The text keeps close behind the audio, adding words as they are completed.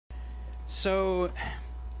So,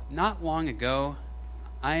 not long ago,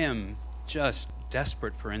 I am just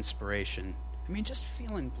desperate for inspiration. I mean, just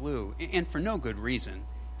feeling blue, and for no good reason.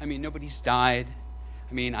 I mean, nobody's died.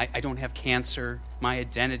 I mean, I don't have cancer. My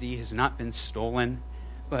identity has not been stolen.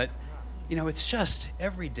 But, it's just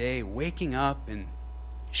every day waking up and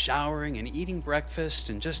showering and eating breakfast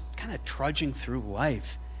and just kind of trudging through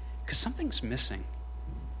life. Because something's missing.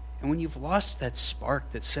 And when you've lost that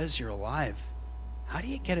spark that says you're alive, how do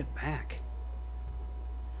you get it back?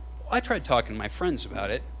 Well, I tried talking to my friends about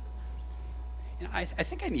it. I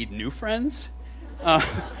think I need new friends.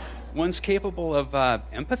 One's capable of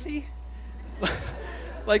empathy.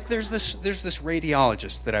 Like there's this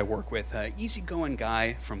radiologist that I work with, easygoing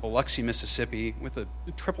guy from Biloxi, Mississippi, with a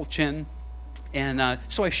triple chin, and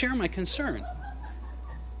so I share my concern.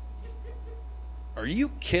 Are you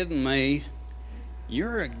kidding me?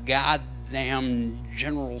 You're a goddamn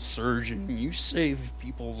general surgeon. You save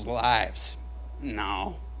people's lives.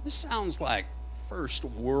 No, this sounds like first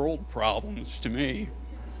world problems to me.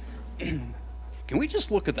 Can we just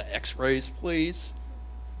look at the x-rays, please?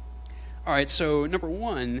 All right, so number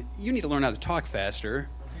one, you need to learn how to talk faster.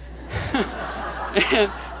 And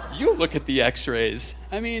you look at the x-rays.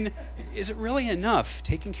 I mean, is it really enough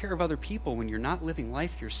taking care of other people when you're not living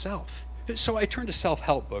life yourself? So I turn to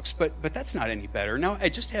self-help books, but that's not any better. Now I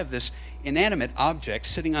just have this inanimate object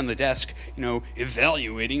sitting on the desk,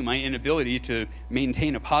 evaluating my inability to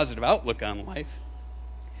maintain a positive outlook on life.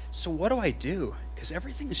 So what do? Because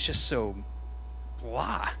everything is just so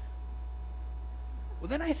blah. Well,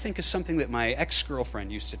 then I think of something that my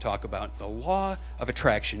ex-girlfriend used to talk about, the law of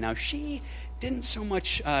attraction. Now, she didn't so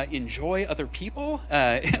much enjoy other people,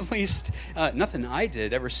 at least nothing I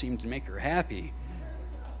did ever seemed to make her happy.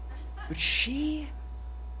 But she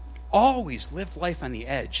always lived life on the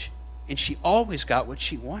edge, and she always got what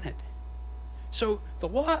she wanted. So the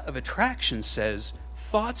law of attraction says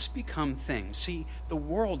thoughts become things. See, the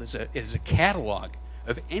world is a catalog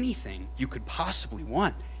of anything you could possibly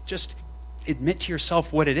want. Just admit to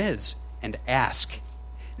yourself what it is and ask.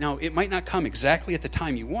 Now, it might not come exactly at the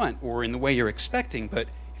time you want or in the way you're expecting, but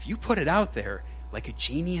if you put it out there, like a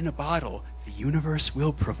genie in a bottle, the universe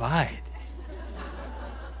will provide.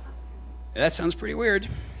 That sounds pretty weird.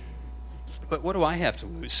 But what do I have to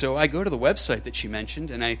lose? So I go to the website that she mentioned,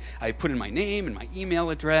 and I put in my name and my email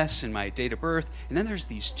address and my date of birth, and then there's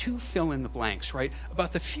these two fill-in-the-blanks, right,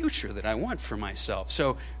 about the future that I want for myself.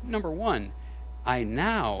 So, number one, I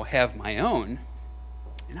now have my own,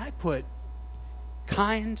 and I put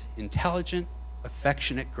kind, intelligent,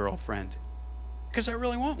 affectionate girlfriend, because I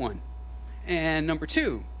really want one. And number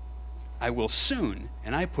two, I will soon,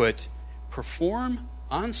 and I put perform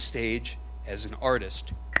on stage as an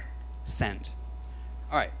artist. Send.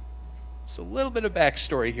 All right, so a little bit of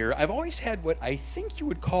backstory here. I've always had what I think you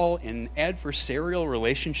would call an adversarial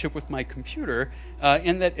relationship with my computer,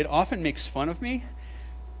 in that it often makes fun of me.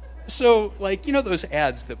 So, those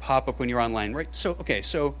ads that pop up when you're online, right? So,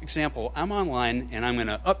 example, I'm online and I'm going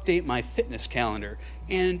to update my fitness calendar.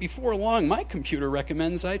 And before long, my computer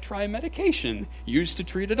recommends I try medication used to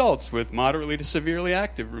treat adults with moderately to severely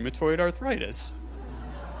active rheumatoid arthritis.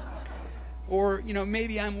 Or,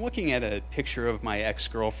 maybe I'm looking at a picture of my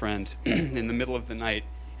ex-girlfriend in the middle of the night,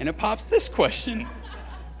 and it pops this question: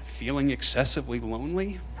 feeling excessively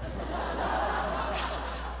lonely?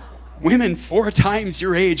 Women 4 times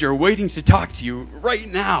your age are waiting to talk to you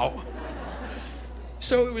right now.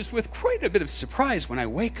 So it was with quite a bit of surprise when I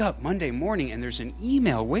wake up Monday morning and there's an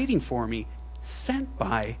email waiting for me sent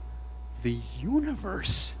by the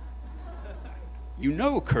universe.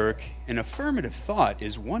 Kirk, an affirmative thought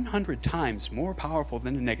is 100 times more powerful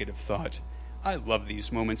than a negative thought. I love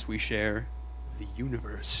these moments we share. The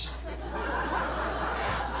universe.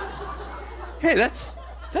 Hey, that's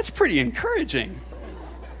pretty encouraging.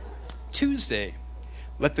 Tuesday,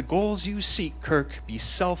 let the goals you seek, Kirk, be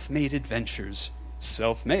self-made adventures.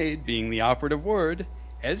 Self-made being the operative word,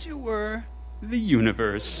 as you were, the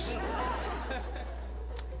universe.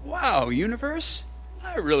 Wow, universe,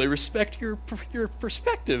 I really respect your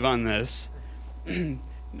perspective on this. And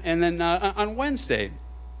then on Wednesday,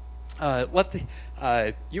 you are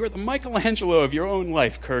the Michelangelo of your own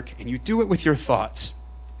life, Kirk, and you do it with your thoughts.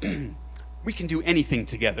 We can do anything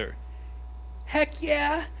together. Heck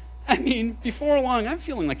yeah! I mean, before long, I'm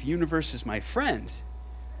feeling like the universe is my friend,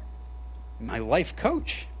 my life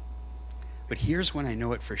coach. But here's when I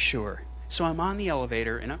know it for sure. So I'm on the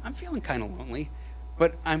elevator, and I'm feeling kind of lonely,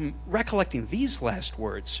 but I'm recollecting these last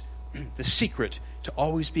words. The secret to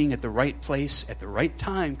always being at the right place at the right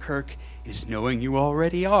time, Kirk, is knowing you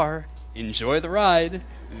already are. Enjoy the ride,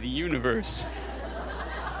 the universe.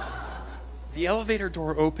 The elevator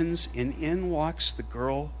door opens, and in walks the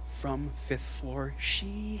girl from 5th floor.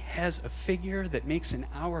 She has a figure that makes an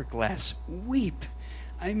hourglass weep.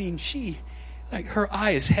 I mean, her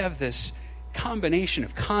eyes have this combination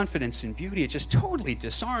of confidence and beauty. It just totally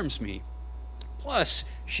disarms me. Plus,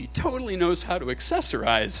 she totally knows how to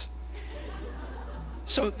accessorize.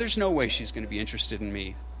 So there's no way she's going to be interested in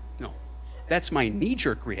me. No. That's my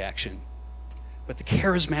knee-jerk reaction. But the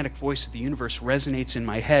charismatic voice of the universe resonates in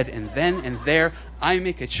my head, and then and there, I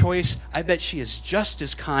make a choice. I bet she is just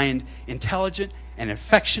as kind, intelligent, and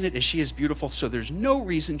affectionate as she is beautiful, so there's no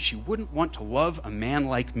reason she wouldn't want to love a man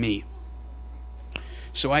like me.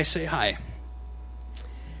 So I say hi.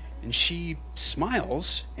 And she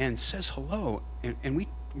smiles and says hello, and we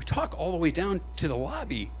talk all the way down to the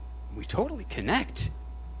lobby. We totally connect.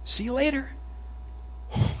 See you later.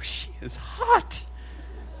 Oh, she is hot.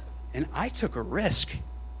 And I took a risk,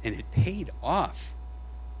 and it paid off.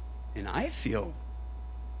 And I feel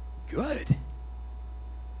good.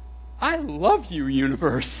 I love you,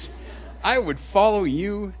 universe. I would follow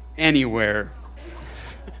you anywhere.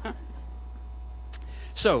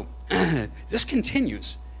 So, this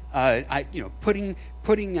continues. Putting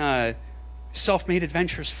self-made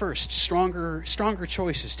adventures first, stronger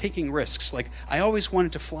choices, taking risks. Like, I always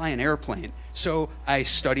wanted to fly an airplane, so I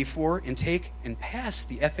study for and take and pass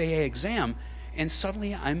the FAA exam, and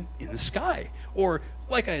suddenly I'm in the sky. Or,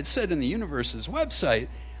 like I had said in the universe's website,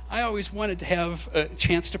 I always wanted to have a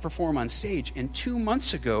chance to perform on stage, and 2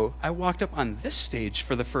 months ago, I walked up on this stage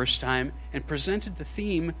for the first time and presented the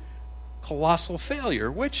theme, Colossal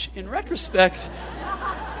Failure, which, in retrospect,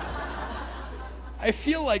 I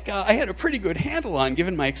feel like I had a pretty good handle on,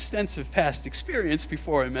 given my extensive past experience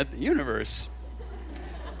before I met the universe.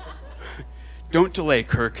 Don't delay,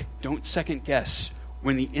 Kirk. Don't second guess.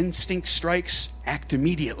 When the instinct strikes, act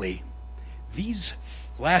immediately. These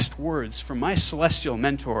last words from my celestial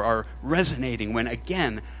mentor are resonating when,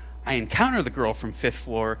 again, I encounter the girl from 5th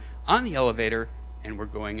floor on the elevator, and we're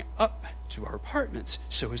going up to our apartments.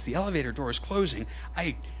 So as the elevator door is closing,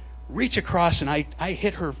 I reach across and I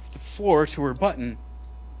hit her floor to her button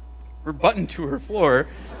to her floor.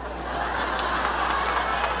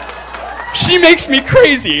 She makes me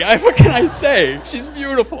crazy. What can I say? She's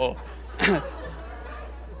beautiful.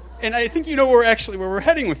 And I think you know where we're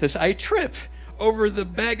heading with this. I trip over the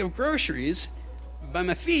bag of groceries by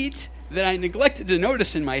my feet that I neglected to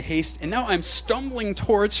notice in my haste, and now I'm stumbling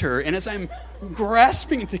towards her, and as I'm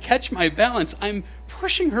grasping to catch my balance, I'm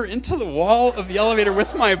pushing her into the wall of the elevator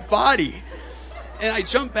with my body. And I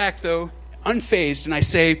jump back, though, unfazed, and I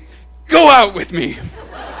say, "Go out with me!"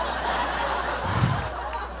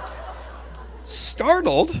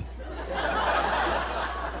 Startled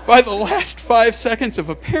by the last 5 seconds of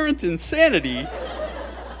apparent insanity,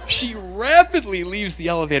 she rapidly leaves the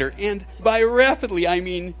elevator, and by rapidly, I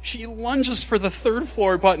mean she lunges for the 3rd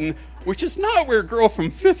floor button, which is not where girl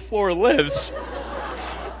from 5th floor lives.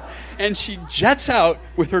 And she jets out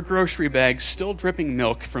with her grocery bag still dripping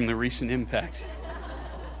milk from the recent impact.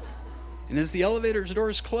 And as the elevator's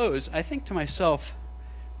doors close, I think to myself,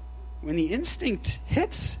 when the instinct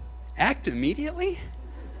hits, act immediately?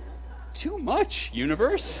 Too much,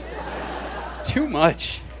 universe. Too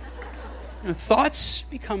much. Thoughts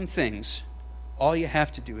become things. All you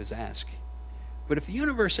have to do is ask. But if the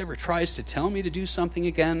universe ever tries to tell me to do something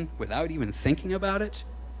again without even thinking about it,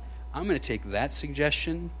 I'm going to take that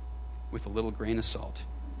suggestion with a little grain of salt.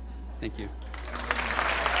 Thank you.